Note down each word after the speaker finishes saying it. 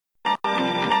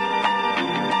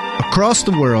Across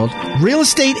the world, real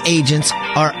estate agents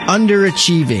are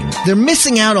underachieving. They're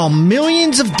missing out on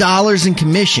millions of dollars in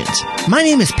commissions. My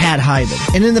name is Pat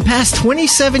Hiban, and in the past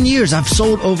 27 years, I've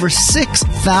sold over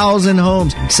 6,000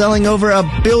 homes, selling over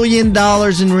 $1 billion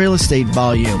in real estate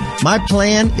volume. My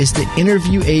plan is to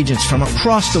interview agents from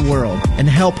across the world and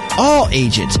help all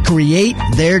agents create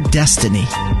their destiny.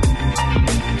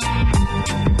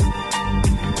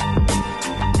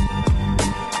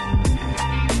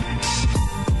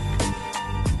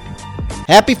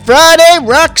 Happy Friday,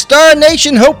 Rockstar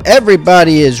Nation. Hope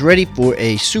everybody is ready for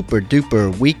a super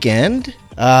duper weekend.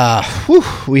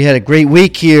 We had a great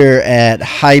week here at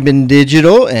Hiban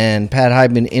Digital, and Pat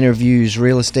Hiban interviews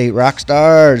real estate rock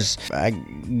stars. I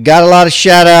got a lot of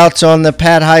shout outs on the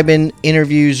Pat Hiban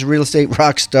interviews real estate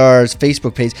rock stars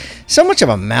Facebook page. So much of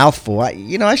a mouthful.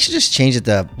 I should just change it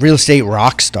to real estate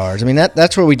rock stars. I mean,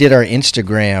 that's where we did our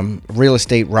Instagram real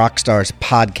estate rock stars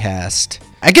podcast.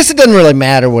 I guess it doesn't really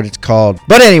matter what it's called.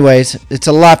 But anyways, it's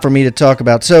a lot for me to talk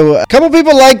about. So a couple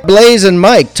people like Blaze and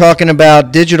Mike talking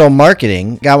about digital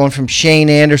marketing. Got one from Shane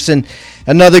Anderson.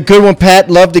 Another good one, Pat.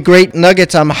 Love the great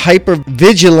nuggets. I'm hyper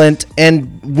vigilant.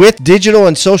 And with digital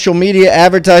and social media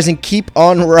advertising, keep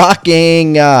on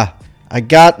rocking. I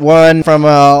got one from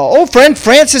old friend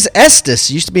Francis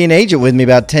Estes. Used to be an agent with me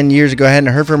about 10 years ago. I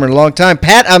hadn't heard from her in a long time.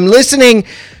 Pat, I'm listening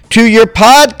to your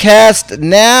podcast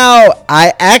now.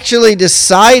 I actually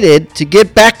decided to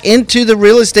get back into the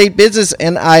real estate business,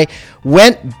 and I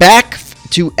went back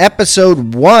to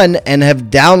episode 1 and have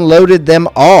downloaded them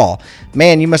all.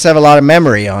 Man, you must have a lot of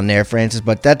memory on there, Francis,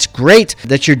 but that's great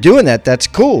that you're doing that. That's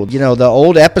cool. You know, the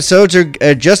old episodes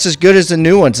are just as good as the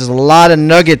new ones. There's a lot of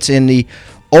nuggets in the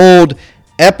old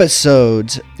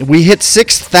episodes. We hit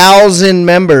 6,000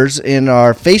 members in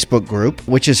our Facebook group,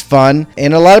 which is fun.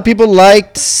 And a lot of people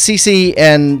liked Cece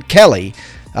and Kelly.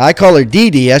 I call her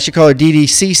Dee Dee. I should call her Dee Dee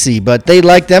Cece, but they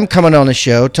liked them coming on the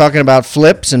show, talking about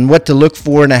flips and what to look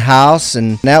for in a house,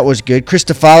 and that was good.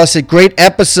 Christopher said, great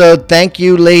episode. Thank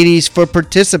you, ladies, for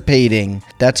participating.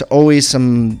 That's always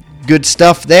some good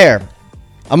stuff there.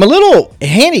 I'm a little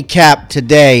handicapped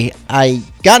today. I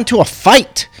got into a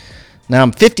fight. Now,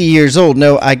 I'm 50 years old.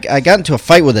 No, I got into a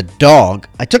fight with a dog.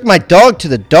 I took my dog to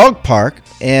the dog park,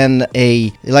 and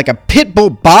a pit bull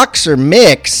boxer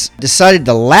mix decided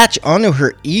to latch onto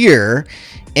her ear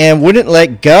and wouldn't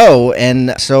let go.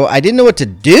 And so I didn't know what to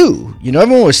do. You know,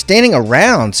 everyone was standing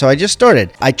around. So I just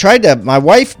started. My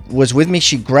wife was with me.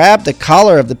 She grabbed the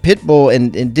collar of the pit bull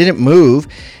and didn't move.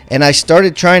 And I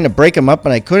started trying to break him up,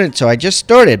 and I couldn't. So I just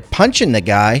started punching the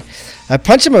guy. I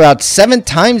punched him about 7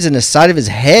 times in the side of his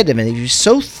head. I mean, he was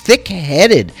so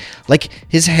thick-headed. Like,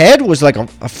 his head was like a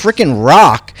freaking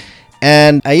rock.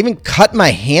 And I even cut my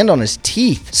hand on his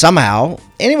teeth somehow.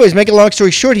 Anyways, make a long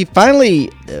story short, he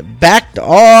finally backed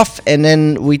off. And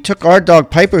then we took our dog,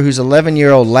 Piper, who's an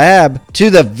 11-year-old lab, to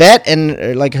the vet. And,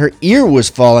 her ear was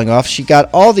falling off. She got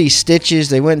all these stitches.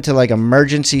 They went into,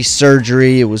 emergency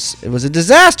surgery. It was a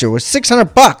disaster. It was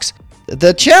 $600.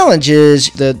 The challenge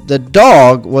is the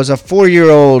dog was a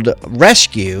 4-year-old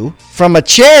rescue from a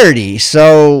charity.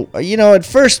 So, at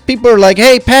first people are like,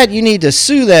 hey, Pat, you need to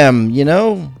sue them,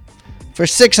 for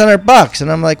 $600.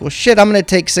 And I'm like, well, shit, I'm going to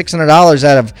take $600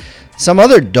 out of some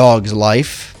other dog's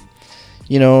life,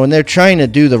 and they're trying to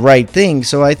do the right thing.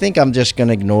 So I think I'm just going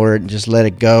to ignore it and just let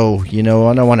it go. I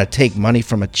don't want to take money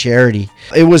from a charity.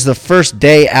 It was the first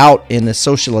day out in the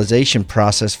socialization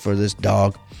process for this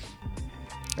dog.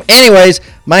 Anyways,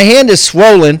 my hand is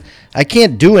swollen. I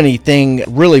can't do anything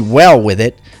really well with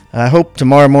it. I hope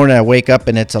tomorrow morning I wake up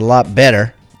and it's a lot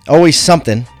better. Always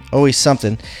something.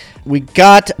 We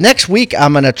got next week.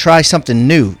 I'm going to try something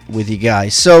new with you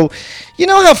guys. So, you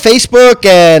know how Facebook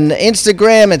and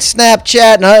Instagram and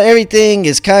Snapchat and everything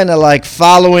is kind of like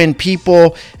following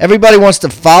people. Everybody wants to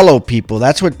follow people.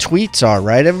 That's what tweets are,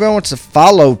 right? Everyone wants to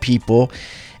follow people.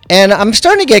 And I'm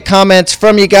starting to get comments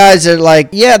from you guys that are like,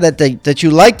 yeah, that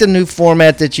you like the new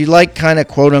format, that you like kind of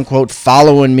quote unquote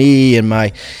following me and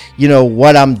my,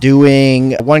 what I'm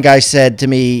doing. One guy said to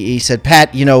me, he said,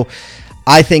 Pat,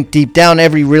 I think deep down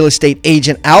every real estate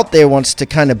agent out there wants to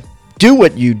kind of do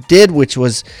what you did, which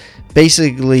was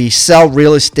basically sell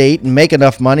real estate and make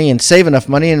enough money and save enough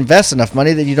money and invest enough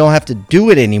money that you don't have to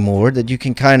do it anymore, that you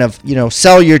can kind of,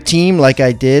 sell your team like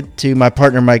I did to my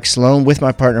partner Mike Sloan,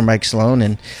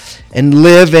 and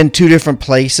live in 2 different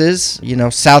places,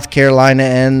 South Carolina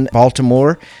and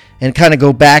Baltimore, and kind of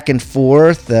go back and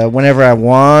forth whenever I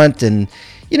want, and,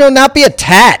 not be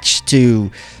attached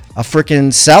to a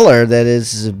freaking seller that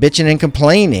is bitching and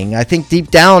complaining. I think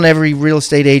deep down every real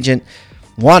estate agent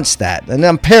wants that. And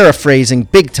I'm paraphrasing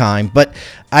big time, but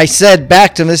I said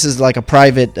back to him, this is like a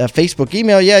private Facebook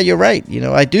email, yeah, you're right.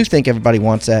 I do think everybody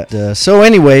wants that. So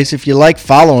anyways, if you like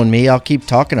following me, I'll keep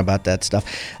talking about that stuff.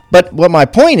 But what my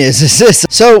point is this.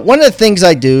 So one of the things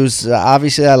I do is,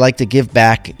 obviously, I like to give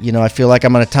back. I feel like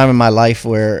I'm at a time in my life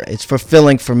where it's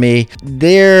fulfilling for me.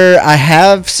 I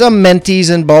have some mentees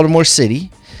in Baltimore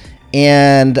City,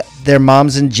 and their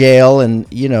mom's in jail, and,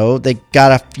 they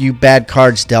got a few bad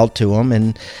cards dealt to them.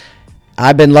 And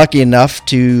I've been lucky enough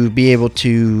to be able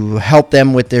to help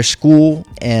them with their school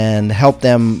and help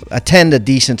them attend a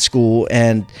decent school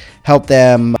and help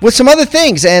them with some other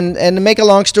things. And to make a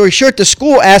long story short, the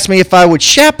school asked me if I would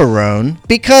chaperone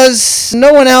because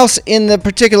no one else in the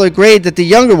particular grade that the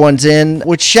younger one's in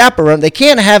would chaperone. They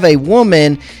can't have a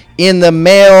woman in the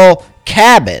male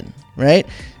cabin, right?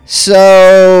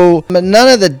 So none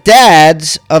of the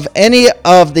dads of any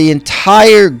of the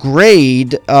entire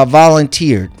grade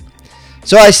volunteered.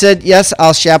 So I said, yes,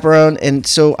 I'll chaperone. And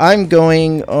so I'm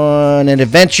going on an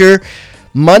adventure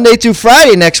Monday through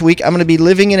Friday next week. I'm going to be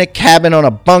living in a cabin on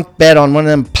a bunk bed on one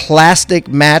of them plastic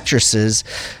mattresses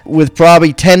with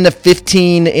probably 10 to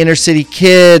 15 inner city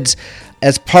kids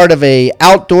as part of a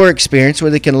outdoor experience where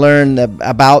they can learn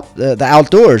about the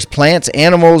outdoors, plants,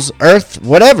 animals, earth,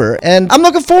 whatever. And I'm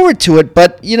looking forward to it,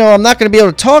 but, I'm not going to be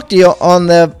able to talk to you on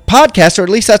the podcast, or at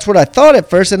least that's what I thought at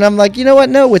first. And I'm like, you know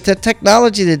what? No, with the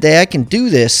technology today, I can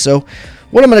do this. So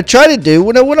what I'm going to try to do,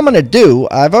 what I'm going to do,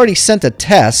 I've already sent a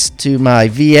test to my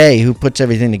VA who puts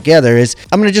everything together, is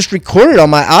I'm going to just record it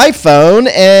on my iPhone,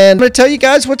 and I'm going to tell you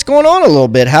guys what's going on a little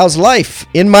bit. How's life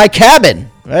in my cabin,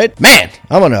 right? Man,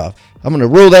 I'm going to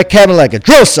rule that cabin like a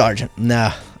drill sergeant.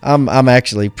 Nah, I'm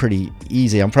actually pretty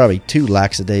easy. I'm probably too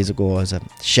lackadaisical as a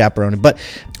chaperone. But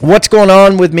what's going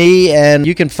on with me, and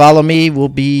you can follow me. We'll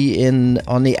be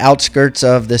on the outskirts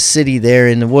of the city there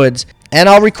in the woods. And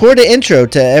I'll record an intro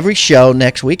to every show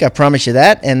next week. I promise you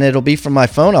that. And it'll be from my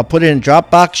phone. I'll put it in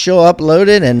Dropbox, she'll upload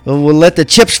it, and we'll let the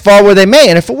chips fall where they may.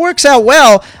 And if it works out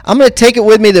well, I'm going to take it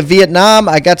with me to Vietnam.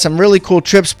 I got some really cool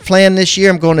trips planned this year.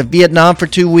 I'm going to Vietnam for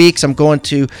 2 weeks. I'm going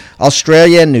to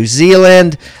Australia and New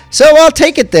Zealand. So I'll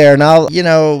take it there, and I'll,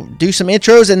 do some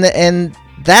intros, and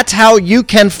that's how you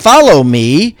can follow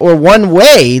me, or one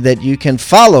way that you can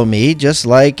follow me, just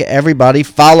like everybody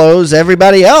follows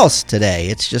everybody else today.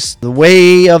 It's just the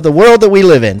way of the world that we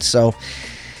live in. So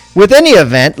with any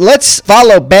event, let's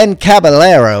follow Ben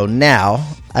Caballero now.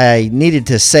 I needed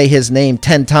to say his name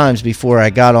 10 times before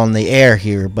I got on the air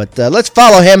here, but let's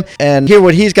follow him and hear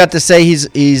what he's got to say.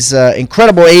 He's an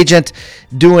incredible agent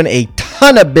doing a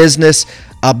ton of business.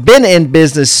 I've been in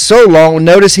business so long.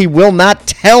 Notice he will not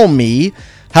tell me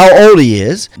how old he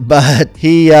is, but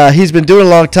he's been doing it a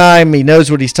long time. He knows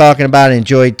what he's talking about. I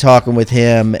enjoyed talking with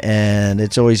him, and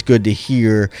it's always good to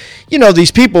hear,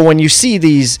 these people, when you see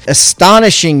these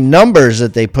astonishing numbers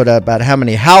that they put up about how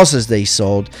many houses they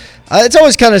sold. It's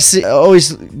always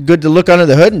always good to look under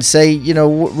the hood and say,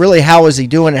 really, how is he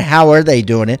doing it? How are they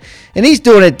doing it? And he's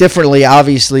doing it differently,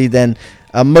 obviously, than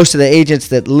most of the agents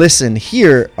that listen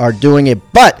here are doing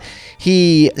it, but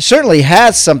he certainly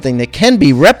has something that can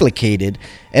be replicated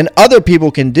and other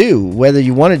people can do, whether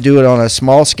you want to do it on a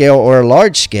small scale or a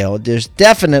large scale. There's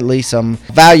definitely some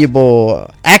valuable,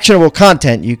 actionable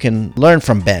content you can learn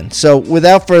from Ben. So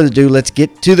without further ado, let's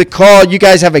get to the call. You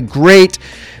guys have a great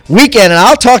weekend, and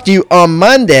I'll talk to you on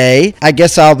Monday. I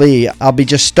guess I'll be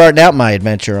just starting out my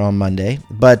adventure on Monday,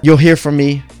 but you'll hear from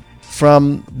me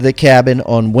from the cabin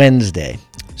on Wednesday.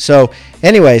 So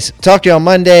anyways, talk to you on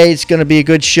Monday. It's going to be a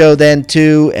good show then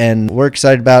too, and we're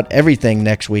excited about everything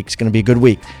next week. It's going to be a good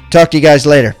week. Talk to you guys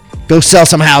later. Go sell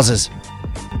some houses.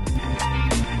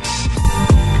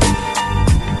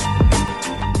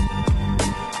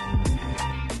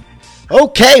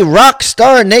 Okay,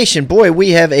 Rockstar Nation. Boy,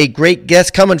 we have a great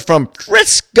guest coming from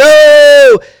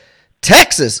Frisco,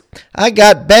 Texas. I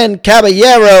got Ben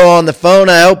Caballero on the phone.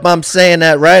 I hope I'm saying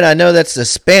that right. I know that's the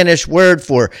Spanish word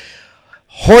for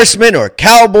horseman or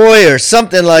cowboy or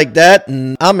something like that.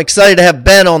 And I'm excited to have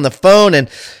Ben on the phone. And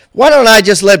why don't I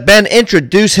just let Ben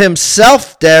introduce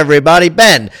himself to everybody?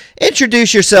 Ben,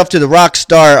 introduce yourself to the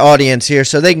Rockstar audience here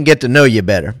so they can get to know you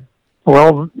better.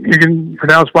 Well, you can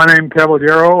pronounce my name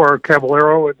Caballero or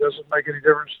Caballero. It doesn't make any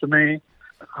difference to me.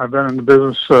 I've been in the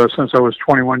business since I was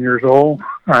 21 years old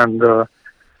and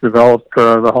developed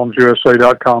the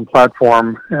HomesUSA.com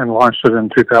platform and launched it in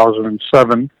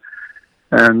 2007.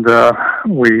 And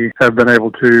we have been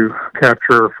able to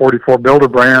capture 44 builder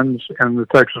brands in the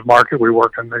Texas market. We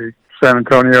work in the San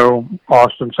Antonio,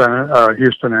 Austin,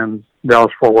 Houston, and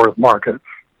Dallas-Fort Worth market.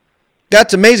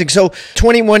 That's amazing. So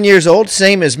 21 years old,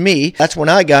 same as me. That's when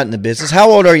I got in the business. How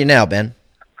old are you now, Ben?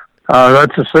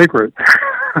 That's a secret.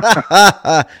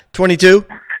 22?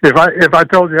 If I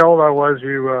told you how old I was,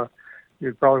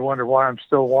 you'd probably wonder why I'm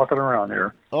still walking around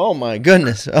here. Oh my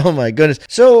goodness. Oh my goodness.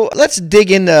 So let's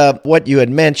dig into what you had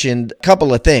mentioned, a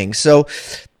couple of things. So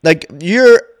like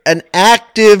you're an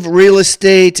active real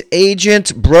estate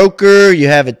agent, broker, you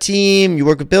have a team, you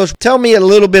work with builders. Tell me a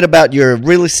little bit about your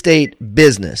real estate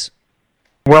business.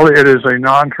 Well, it is a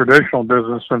non-traditional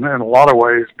business in a lot of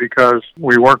ways because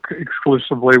we work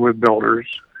exclusively with builders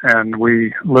and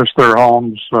we list their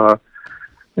homes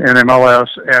in MLS,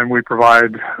 and we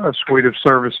provide a suite of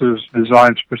services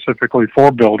designed specifically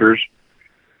for builders.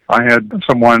 I had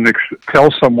someone tell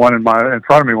someone in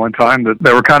front of me one time that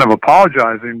they were kind of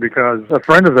apologizing because a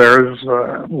friend of theirs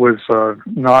was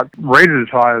not rated as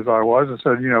high as I was, and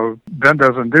said, Ben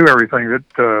doesn't do everything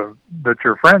that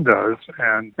your friend does.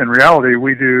 And in reality,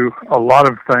 we do a lot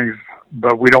of things,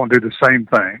 but we don't do the same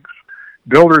things.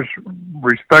 Builders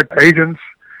respect agents.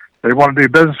 They want to do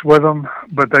business with them,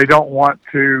 but they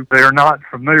are not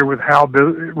familiar with how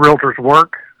realtors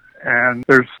work. And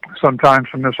there's sometimes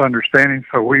some misunderstanding,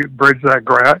 so we bridge that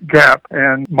gap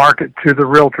and market to the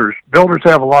realtors. Builders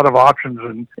have a lot of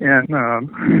options in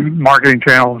marketing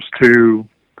channels to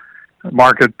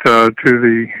market to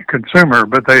the consumer,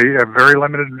 but they have very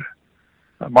limited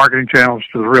marketing channels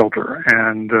to the realtor,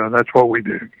 and that's what we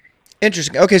do.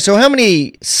 Interesting. Okay, so how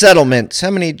many settlements,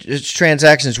 how many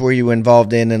transactions were you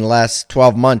involved in the last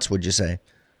 12 months, would you say?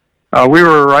 We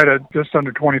were right at just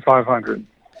under 2,500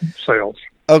 sales.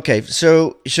 Okay,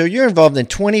 so you're involved in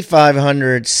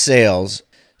 2,500 sales.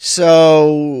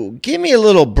 So give me a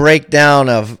little breakdown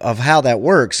of how that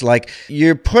works. Like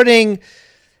you're putting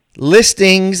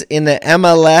listings in the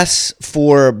MLS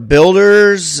for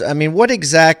builders. I mean, what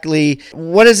does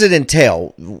it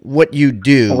entail, what you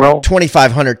do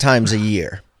 2,500 times a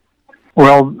year?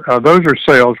 Well, those are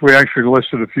sales. We actually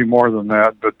listed a few more than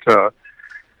that, but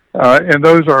and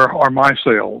those are my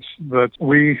sales. That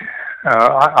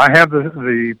I have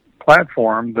the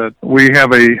platform that we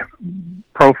have a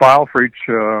profile for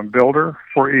each builder,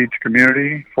 for each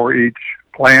community, for each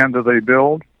plan that they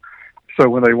build. So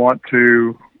when they want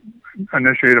to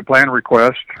initiate a plan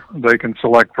request, they can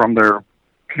select from their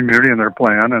community and their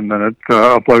plan, and then it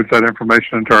uploads that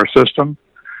information into our system.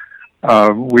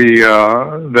 We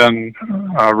then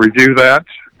review that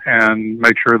and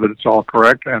make sure that it's all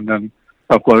correct, and then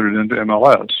upload it into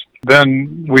MLS.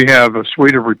 Then we have a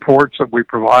suite of reports that we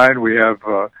provide. We have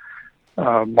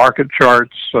market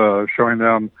charts showing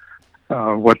them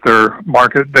what their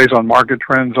days on market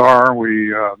trends are.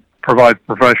 We provide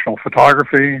professional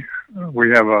photography. We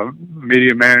have a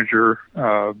media manager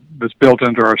that's built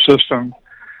into our system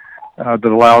that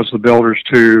allows the builders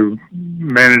to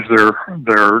manage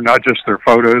their not just their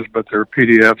photos, but their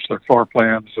PDFs, their floor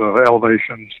plans,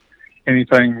 elevations,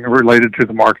 anything related to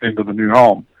the marketing of the new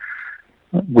home.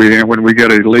 When we get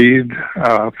a lead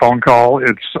phone call,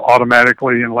 it's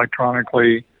automatically and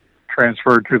electronically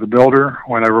transferred to the builder.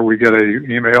 Whenever we get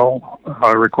an email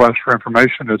request for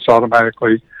information, it's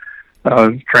automatically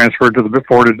transferred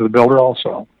forwarded to the builder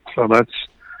also. So that's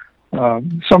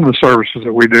some of the services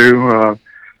that we do.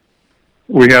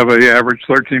 We have an average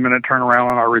 13-minute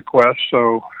turnaround on our requests,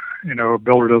 so a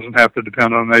builder doesn't have to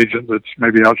depend on an agent that's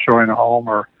maybe out showing a home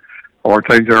or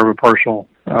taking care of a personal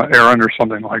errand or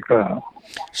something like that.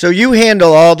 So you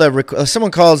handle all the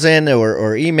someone calls in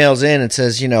or emails in and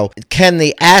says, can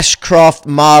the Ashcroft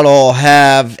model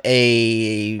have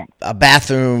a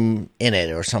bathroom in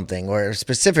it or something, or a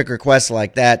specific request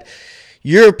like that?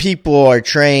 Your people are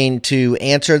trained to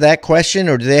answer that question,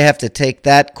 or do they have to take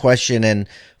that question and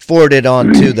forward it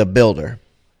on to the builder?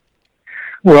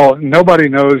 Well, nobody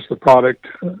knows the product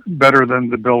better than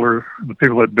the builder, the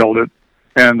people that build it,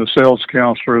 and the sales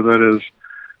counselor that is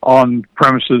on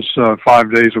premises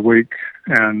 5 days a week.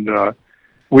 And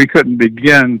we couldn't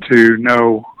begin to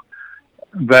know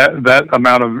that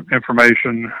amount of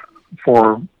information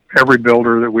for every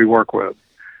builder that we work with.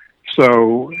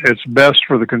 So it's best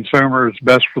for the consumer, it's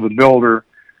best for the builder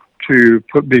to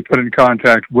be put in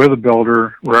contact with a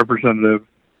builder representative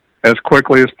as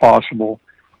quickly as possible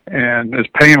and as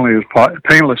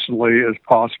painlessly as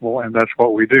possible, and that's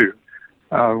what we do.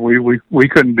 We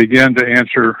couldn't begin to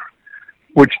answer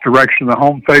which direction the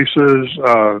home faces,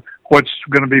 what's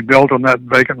going to be built on that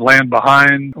vacant land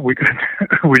behind. We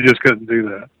just couldn't do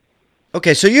that.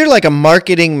 Okay, so you're like a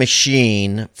marketing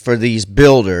machine for these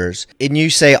builders, and you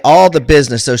say all the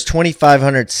business, those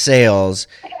 2,500 sales,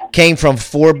 came from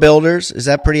 4 builders. Is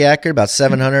that pretty accurate? About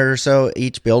 700 or so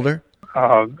each builder?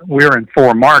 We're in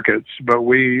 4 markets, but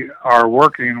we are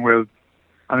working with,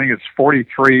 I think it's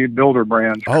 43 builder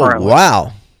brands currently. Oh,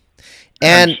 wow.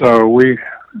 And so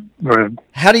Go ahead.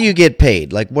 How do you get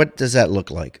paid? Like, what does that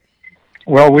look like?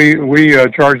 Well, we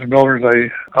charge the builders a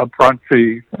upfront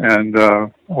fee, and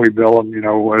we bill them,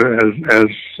 as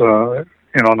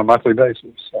on a monthly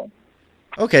basis. So.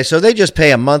 Okay, so they just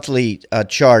pay a monthly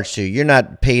charge to you. You're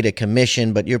not paid a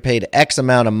commission, but you're paid X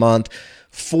amount a month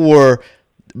for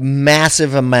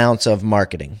massive amounts of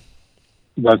marketing.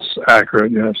 That's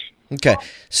accurate, yes. Okay,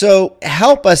 so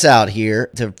help us out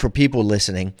here for people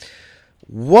listening.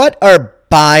 What are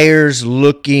buyers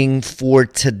looking for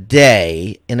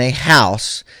today in a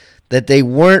house that they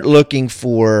weren't looking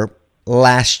for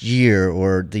last year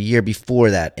or the year before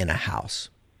that in a house?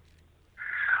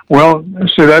 Well,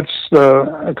 so that's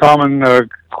a common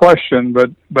question,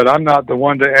 but I'm not the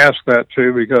one to ask that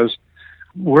to, because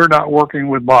we're not working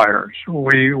with buyers.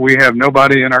 We have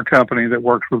nobody in our company that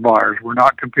works with buyers. We're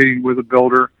not competing with a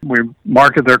builder. We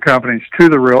market their companies to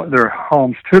their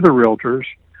homes to the realtors,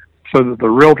 so that the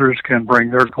realtors can bring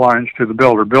their clients to the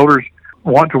builder. Builders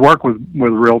want to work with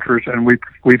realtors, and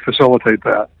we facilitate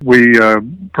that. We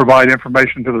provide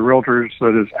information to the realtors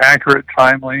that is accurate,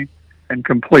 timely, and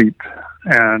complete.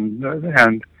 And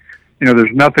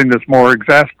there's nothing that's more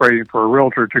exasperating for a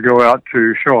realtor to go out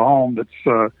to show a home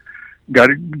that's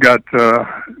got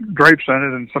drapes in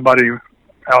it and somebody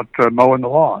out mowing the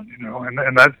lawn,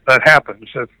 and that happens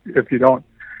if you don't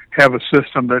have a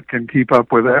system that can keep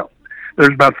up with that.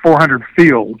 There's about 400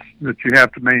 fields that you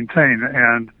have to maintain,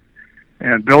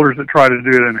 and builders that try to do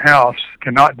it in-house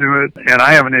cannot do it, and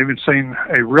I haven't even seen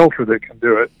a realtor that can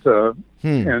do it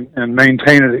and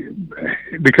maintain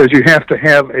it, because you have to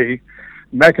have a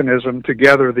mechanism to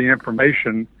gather the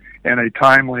information in a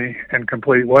timely and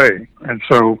complete way. And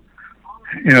so,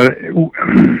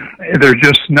 there's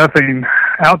just nothing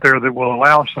out there that will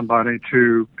allow somebody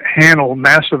to handle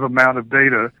massive amount of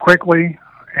data quickly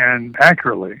and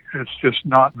accurately. It's just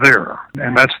not there.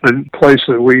 And that's the place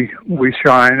that we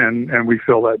shine, and we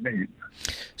fill that need.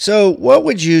 So what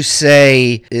would you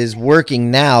say is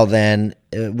working now then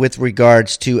with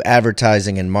regards to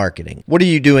advertising and marketing? What are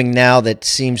you doing now that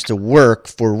seems to work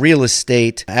for real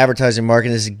estate advertising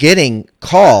marketing? Is getting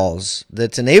calls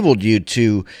that's enabled you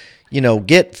to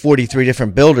get 43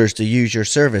 different builders to use your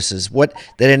services? What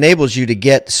that enables you to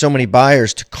get so many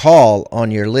buyers to call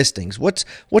on your listings? What's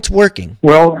working?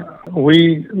 Well,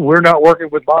 we're not working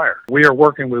with buyers. We are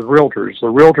working with realtors. The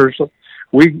realtors,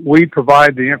 we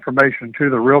provide the information to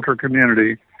the realtor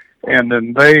community, and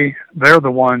then they're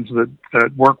the ones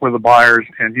that work with the buyers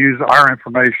and use our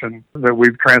information that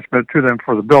we've transmitted to them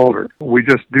for the builder. We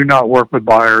just do not work with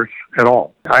buyers at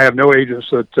all. I have no agents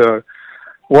that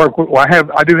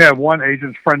I do have one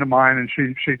agent friend of mine, and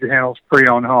she handles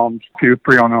pre-owned homes, a few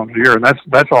pre-owned homes a year, and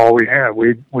that's all we have.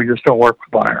 We just don't work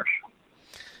with buyers.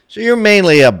 So you're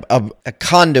mainly a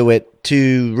conduit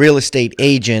to real estate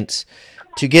agents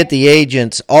to get the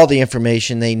agents all the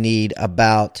information they need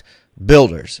about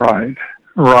builders.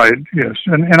 Right, yes.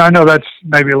 And I know that's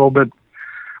maybe a little bit,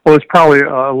 well, it's probably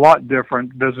a lot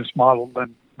different business model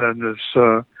than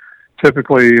is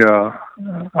typically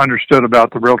understood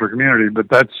about the realtor community, but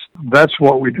that's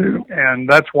what we do. And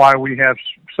that's why we have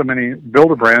so many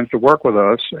builder brands to work with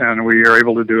us, and we are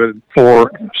able to do it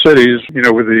for cities,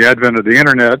 with the advent of the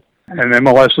internet. And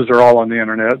MLSs are all on the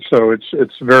internet, so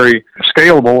it's very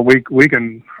scalable. We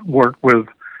can work with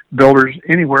builders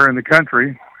anywhere in the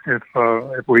country if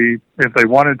they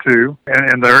wanted to,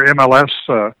 and their MLS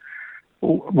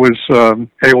was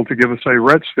able to give us a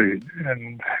REDS feed,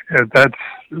 and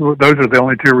those are the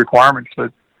only two requirements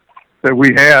that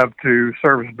we have to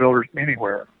service builders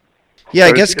anywhere. Yeah, so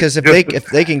I guess because if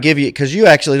they can give you, because you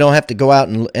actually don't have to go out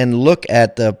and look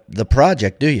at the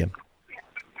project, do you?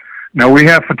 No, we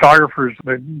have photographers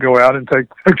that go out and take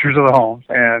pictures of the homes,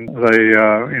 and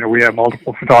they, we have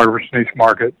multiple photographers in each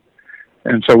market,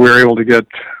 and so we're able to get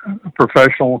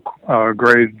professional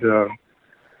grade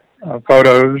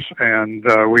photos, and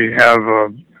we have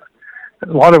a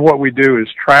lot of what we do is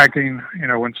tracking.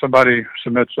 When somebody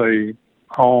submits a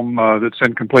home that's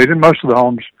incomplete, and most of the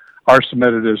homes are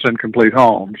submitted as incomplete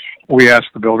homes, we ask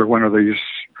the builder when is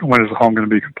the home going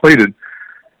to be completed.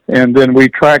 And then we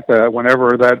track that.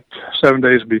 Whenever that 7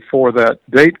 days before that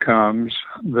date comes,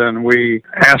 then we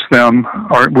ask them,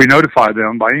 or we notify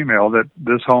them by email that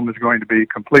this home is going to be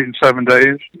complete in 7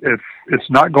 days. If it's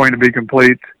not going to be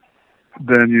complete,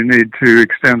 then you need to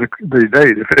extend the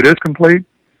date. If it is complete,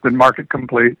 then mark it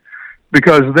complete.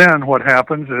 Because then what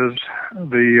happens is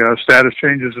the status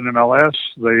changes in MLS.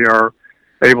 They are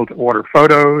able to order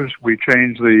photos. We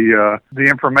change the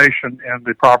information in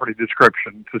the property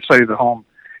description to say the home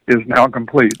is now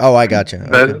complete. Oh, I got you.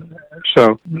 Okay.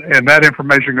 And that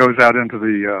information goes out into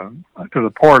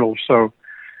the portal. So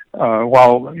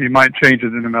while you might change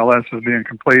it in MLS as being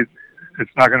complete,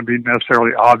 it's not going to be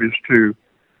necessarily obvious to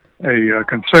a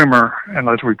consumer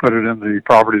unless we put it in the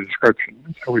property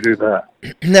description. So we do that.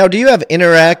 Now, do you have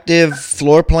interactive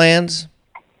floor plans?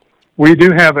 We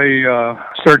do have a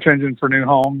search engine for new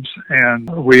homes, and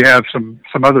we have some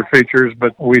other features,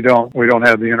 but we don't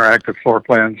have the interactive floor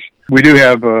plans. We do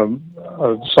have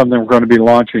something we're going to be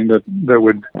launching that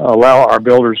would allow our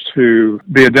builders to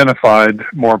be identified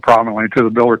more prominently to the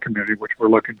builder community, which we're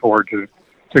looking forward to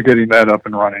getting that up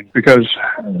and running. Because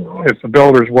if the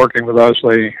builder's working with us,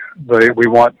 we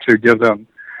want to give them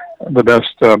the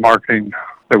best marketing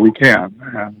that we can,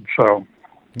 and so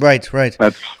right.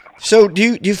 That's. So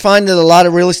do you find that a lot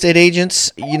of real estate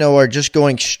agents, are just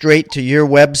going straight to your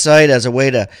website as a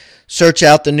way to search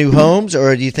out the new homes,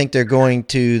 or do you think they're going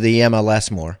to the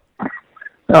MLS more?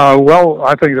 Well,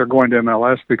 I think they're going to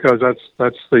MLS because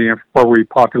that's where we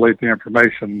populate the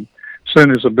information. As soon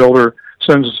as a builder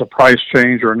sends us a price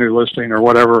change or a new listing or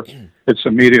whatever, it's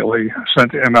immediately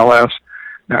sent to MLS.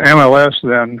 Now, MLS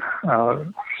then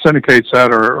syndicates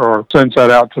that or sends that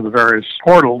out to the various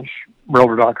portals,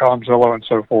 Realtor.com, Zillow, and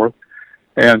so forth.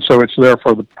 And so it's there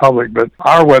for the public. But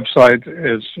our website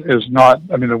is not,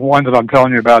 the one that I'm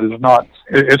telling you about is not,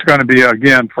 it's going to be,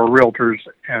 again, for realtors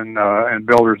and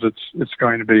builders. It's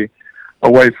going to be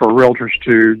a way for realtors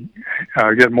to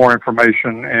get more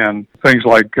information, and things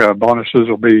like bonuses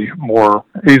will be more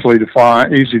easy to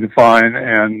find,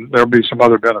 and there'll be some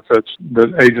other benefits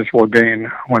that agents will gain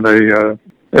when they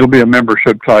it'll be a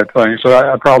membership type thing. So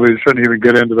I probably shouldn't even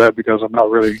get into that because I'm not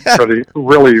really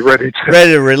ready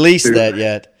to release that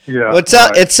yet. Yeah, well,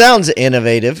 it sounds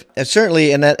innovative,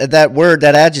 certainly, and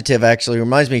that adjective actually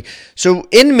reminds me. So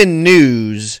Inman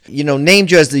News,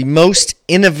 named you as the most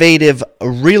innovative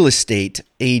real estate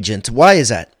agent. Why is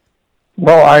that?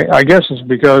 Well, I guess it's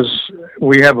because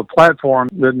we have a platform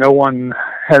that no one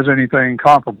has anything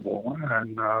comparable,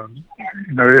 and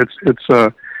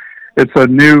it's a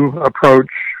new approach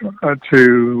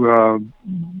to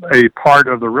a part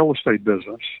of the real estate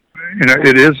business.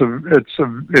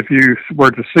 If you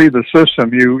were to see the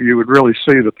system, you would really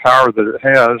see the power that it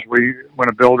has. When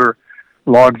a builder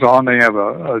logs on, they have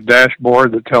a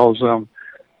dashboard that tells them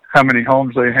how many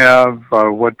homes they have,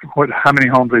 how many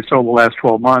homes they sold the last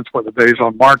 12 months, what the days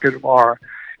on market are,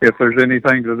 if there's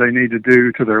anything that they need to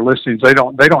do to their listings. They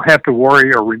don't have to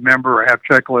worry or remember or have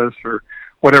checklists or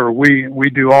whatever. We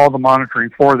do all the monitoring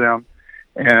for them,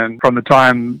 and from the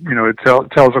time it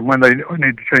tells them when they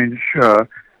need to change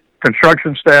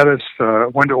construction status,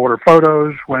 when to order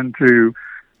photos, when to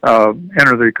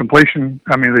enter the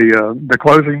the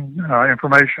closing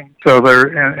information. So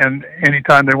and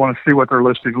anytime they want to see what their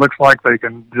listing looks like, they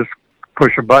can just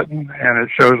push a button and it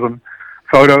shows them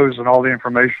photos and all the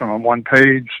information on one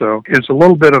page. So it's a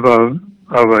little bit of a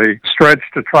stretch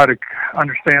to try to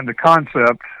understand the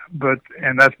concept,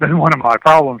 and that's been one of my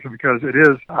problems because it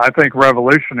is, I think,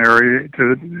 revolutionary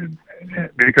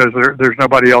because there's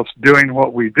nobody else doing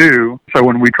what we do. So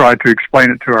when we try to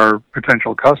explain it to our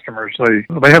potential customers,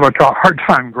 they have a hard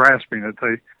time grasping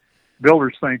it.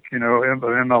 Builders think,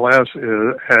 MLS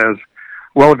has,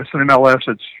 well, if it's an MLS,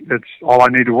 it's all I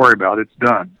need to worry about. It's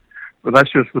done. But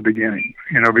that's just the beginning,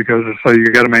 because you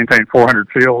got to maintain 400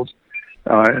 fields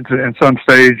in some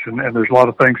stage, and there's a lot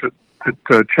of things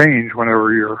that change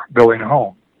whenever you're building a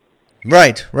home.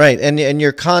 Right. And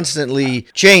you're constantly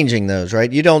changing those,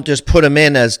 right? You don't just put them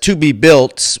in as to be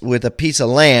built with a piece of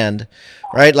land,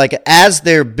 right? Like as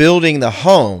they're building the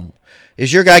home,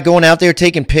 is your guy going out there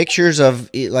taking pictures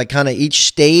of like kind of each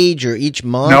stage or each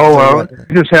month? No,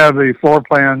 we just have the floor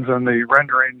plans and the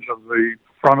renderings of the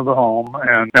front of the home.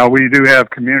 And now we do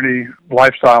have community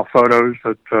lifestyle photos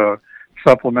that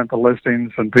supplement the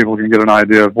listings, and people can get an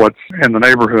idea of what's in the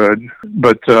neighborhood.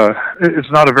 But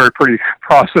it's not a very pretty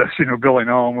process, building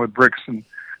a home with bricks and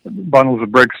bundles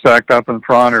of bricks stacked up in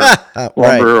front, or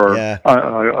lumber, or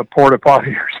a porta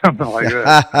potty or something like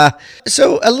that.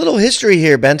 So a little history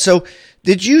here, Ben. So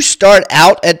did you start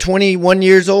out at 21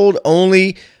 years old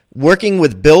only working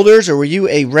with builders, or were you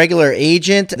a regular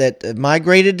agent that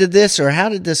migrated to this, or how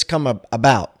did this come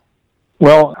about?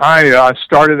 Well, I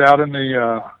started out in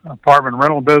the apartment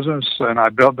rental business, and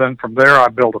from there I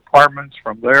built apartments.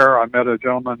 From there I met a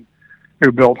gentleman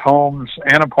who built homes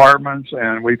and apartments,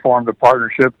 and we formed a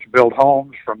partnership to build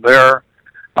homes. From there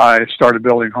I started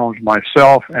building homes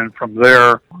myself, and from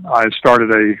there I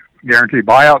started a guaranteed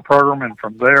buyout program, and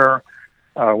from there,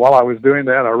 while I was doing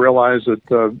that, I realized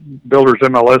that builders'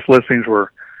 MLS listings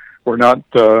were not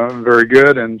very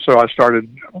good, and so I started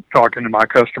talking to my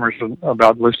customers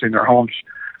about listing their homes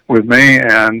with me,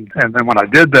 and then when I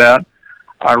did that,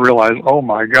 I realized, oh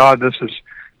my God, this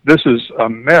this is a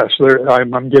mess.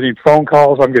 I'm getting phone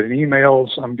calls, I'm getting emails,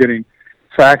 I'm getting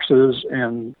faxes,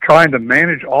 and trying to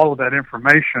manage all of that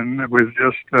information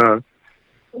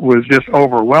was just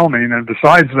overwhelming. And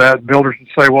besides that, builders would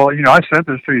say, well, I sent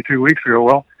this to you 2 weeks ago.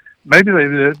 Well, maybe they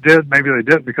did, maybe they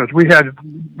didn't, because we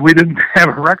didn't have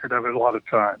a record of it a lot of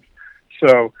times.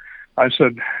 So I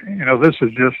said, this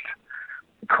is just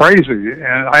crazy.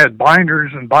 And I had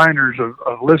binders and binders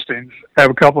of listings, have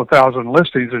a couple of thousand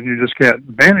listings, and you just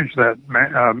can't manage that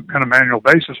on a manual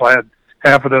basis. I had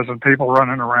half a dozen people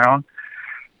running around.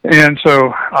 And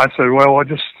so I said, well, I'll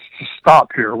just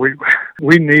stop here. We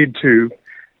need to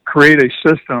create a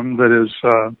system that is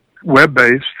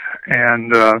web-based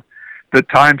and that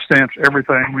timestamps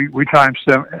everything. We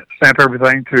timestamp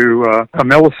everything to a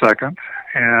millisecond,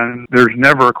 and there's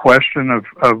never a question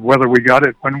of whether we got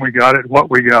it, when we got it,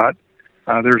 what we got.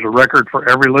 There's a record for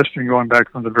every listing going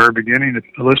back from the very beginning. If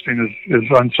the listing is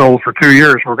unsold for 2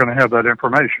 years, we're going to have that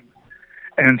information.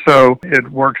 And so it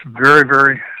works very,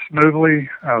 very smoothly.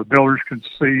 Builders can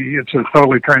see. It's a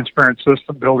totally transparent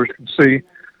system. Builders can see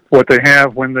what they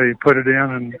have when they put it in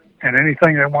and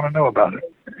anything they want to know about it.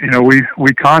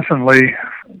 We constantly,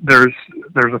 there's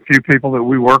a few people that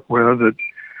we work with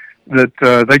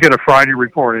that they get a Friday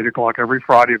report, 8 o'clock every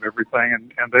Friday of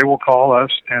everything, and they will call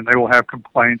us and they will have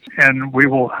complaints, and we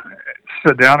will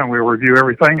sit down and we'll review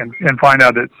everything and find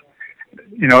out it's,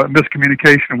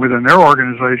 miscommunication within their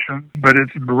organization, but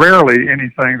it's rarely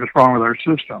anything that's wrong with our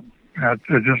system.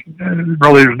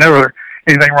 Really, there's never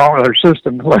anything wrong with our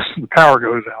system unless the power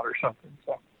goes out or something.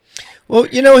 So. Well,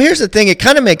 here's the thing. It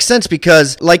kind of makes sense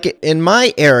because, like in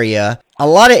my area, a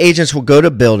lot of agents will go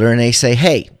to builder and they say,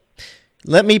 hey,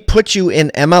 let me put you in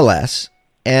MLS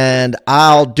and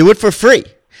I'll do it for free.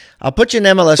 I'll put you in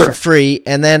MLS for free,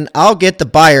 and then I'll get the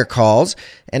buyer calls,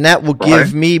 and that will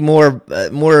give me more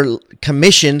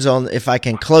commissions on if I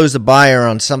can close the buyer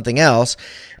on something else.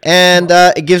 And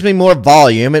it gives me more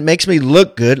volume. It makes me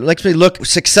look good. It makes me look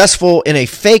successful in a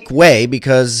fake way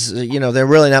because, they're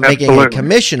really not making a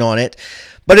commission on it.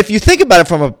 But if you think about it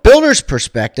from a builder's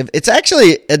perspective, it's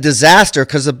actually a disaster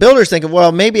because the builder's thinking,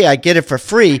 well, maybe I get it for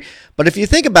free. But if you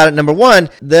think about it, number one,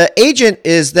 the agent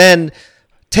is then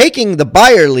taking the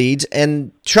buyer leads and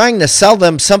trying to sell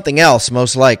them something else,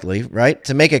 most likely, right,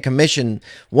 to make a commission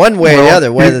one way or the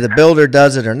other, whether the builder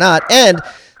does it or not. And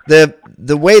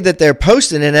the way that they're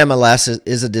posting in MLS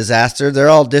is a disaster. They're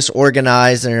all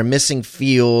disorganized and they're missing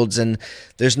fields and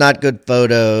there's not good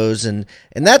photos and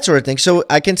that sort of thing. So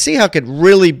I can see how it could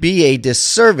really be a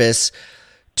disservice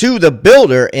to the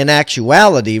builder in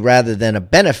actuality rather than a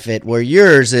benefit, where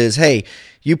yours is, hey,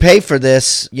 you pay for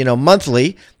this,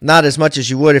 monthly, not as much as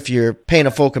you would if you're paying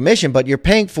a full commission, but you're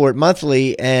paying for it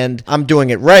monthly, and I'm doing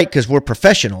it right because we're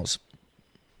professionals.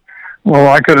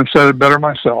 Well, I could have said it better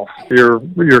myself. You're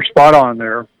spot on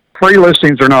there. Free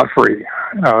listings are not free.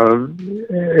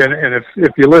 And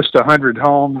if you list 100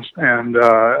 homes and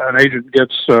an agent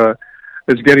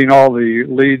is getting all the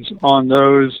leads on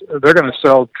those, they're going to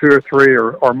sell 2 or 3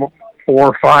 or 4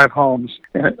 or 5 homes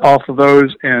off of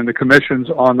those, and the commissions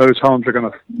on those homes are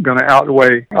going to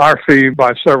outweigh our fee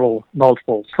by several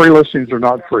multiples. Free listings are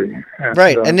not free.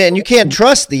 Right, and then you can't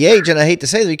trust the agent. I hate to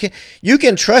say that you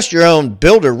can trust your own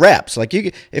builder reps. Like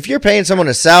if you're paying someone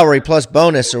a salary plus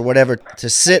bonus or whatever to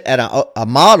sit at a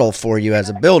model for you as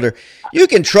a builder, you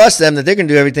can trust them that they're going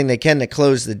to do everything they can to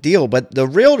close the deal. But the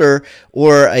realtor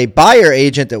or a buyer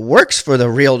agent that works for the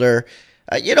realtor,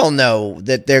 you don't know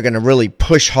that they're going to really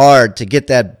push hard to get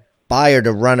that buyer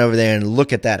to run over there and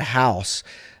look at that house,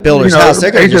 builder's house.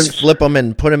 They're going to just flip them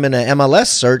and put them in an MLS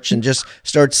search and just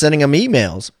start sending them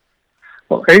emails.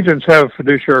 Well, agents have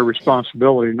fiduciary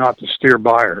responsibility not to steer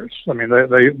buyers. I mean,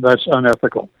 that's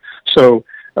unethical. So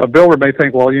a builder may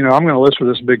think, well, I'm going to list with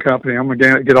this big company. I'm going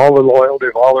to get all the loyalty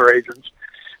of all their agents.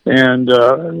 And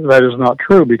that is not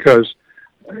true, because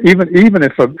even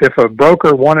if a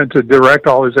broker wanted to direct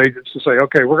all his agents to say,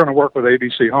 okay, we're going to work with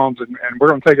ABC Homes and we're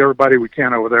going to take everybody we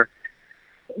can over there,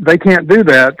 they can't do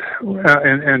that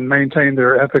and maintain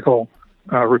their ethical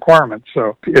requirements.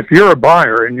 So if you're a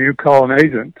buyer and you call an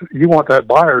agent, you want that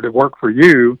buyer to work for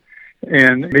you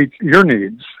and meet your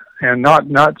needs, and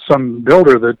not some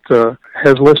builder that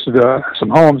has listed some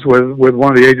homes with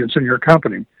one of the agents in your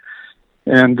company.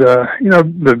 And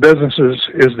the business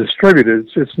is distributed.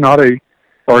 It's not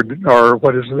or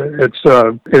what is it?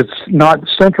 It's not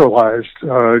centralized.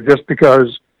 Just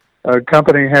because a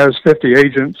company has 50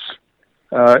 agents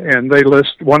and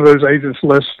one of those agents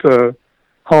lists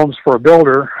homes for a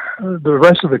builder, the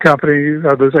rest of the company,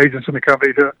 those agents in the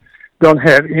company, don't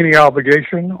have any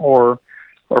obligation or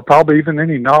probably even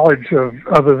any knowledge of,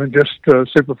 other than just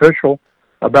superficial,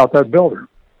 about that builder.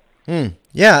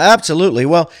 Yeah, absolutely.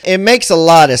 Well, it makes a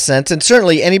lot of sense, and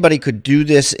certainly anybody could do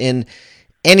this in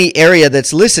any area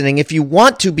that's listening. If you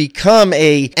want to become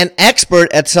an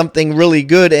expert at something really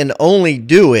good and only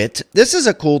do it, this is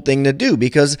a cool thing to do,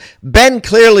 because Ben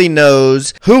clearly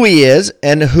knows who he is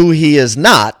and who he is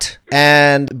not.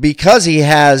 And because he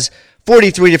has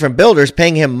 43 different builders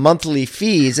paying him monthly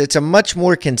fees, it's a much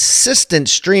more consistent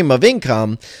stream of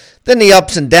income than the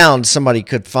ups and downs somebody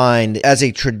could find as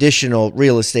a traditional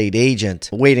real estate agent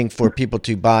waiting for people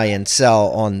to buy and sell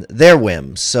on their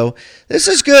whims. So this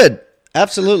is good.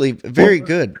 Absolutely. Very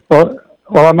good. Well,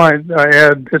 I might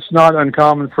add, it's not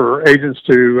uncommon for agents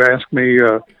to ask me,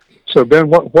 so Ben,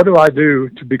 what do I do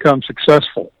to become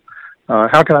successful?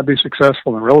 How can I be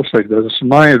successful in real estate business? And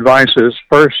my advice is,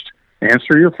 first,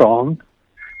 answer your phone.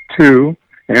 2,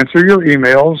 answer your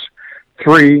emails.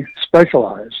 3,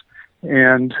 specialize.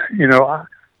 And,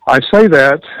 I say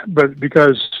that, but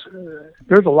because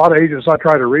there's a lot of agents I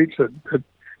try to reach that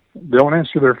don't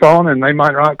answer their phone, and they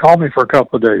might not call me for a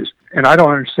couple of days. And I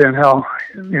don't understand how,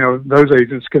 those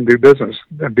agents can do business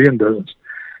and be in business.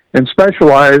 And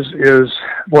specialize is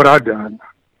what I've done.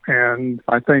 And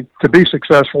I think to be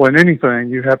successful in anything,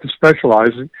 you have to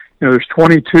specialize. There's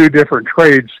 22 different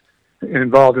trades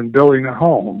involved in building a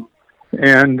home.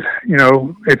 And,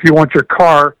 if you want your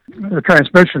car, the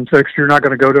transmission fixed, you're not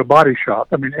going to go to a body shop.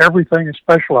 I mean, everything is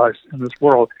specialized in this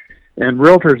world. And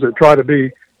realtors that try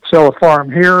to sell a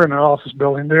farm here and an office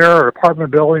building there or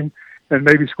apartment building and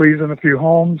maybe squeeze in a few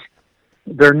homes,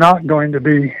 they're not going to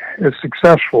be as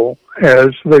successful as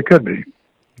they could be.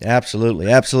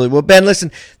 Absolutely. Absolutely. Well, Ben, listen,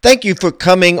 thank you for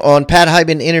coming on Pat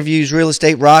Hiban Interviews Real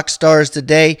Estate Rock Stars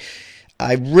today.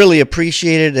 I really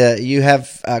appreciate it. You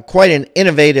have quite an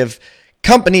innovative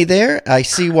company there. I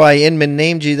see why Inman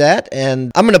named you that.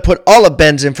 And I'm going to put all of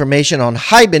Ben's information on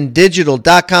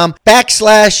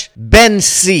hibandigital.com/Ben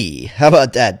C. How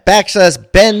about that?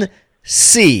 /Ben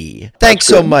C. Thanks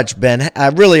so much, Ben. I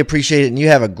really appreciate it, and you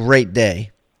have a great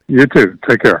day. You too.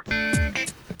 Take care.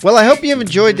 Well, I hope you've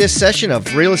enjoyed this session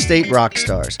of Real Estate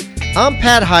Rockstars. I'm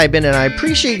Pat Hiban, and I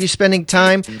appreciate you spending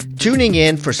time tuning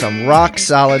in for some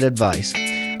rock-solid advice.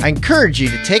 I encourage you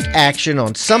to take action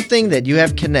on something that you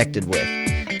have connected with.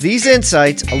 These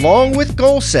insights, along with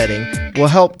goal setting, will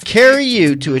help carry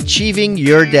you to achieving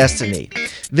your destiny.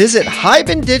 Visit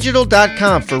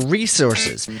hibandigital.com for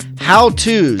resources,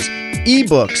 how-tos,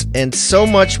 ebooks, and so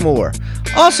much more.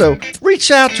 Also, reach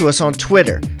out to us on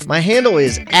Twitter. My handle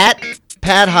is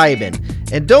 @Pat Hiban.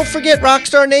 And don't forget,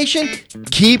 Rockstar Nation,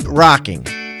 keep rocking.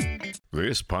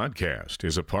 This podcast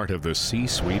is a part of the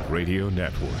C-Suite Radio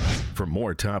Network. For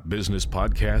more top business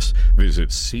podcasts,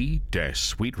 visit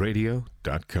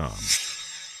c-suiteradio.com.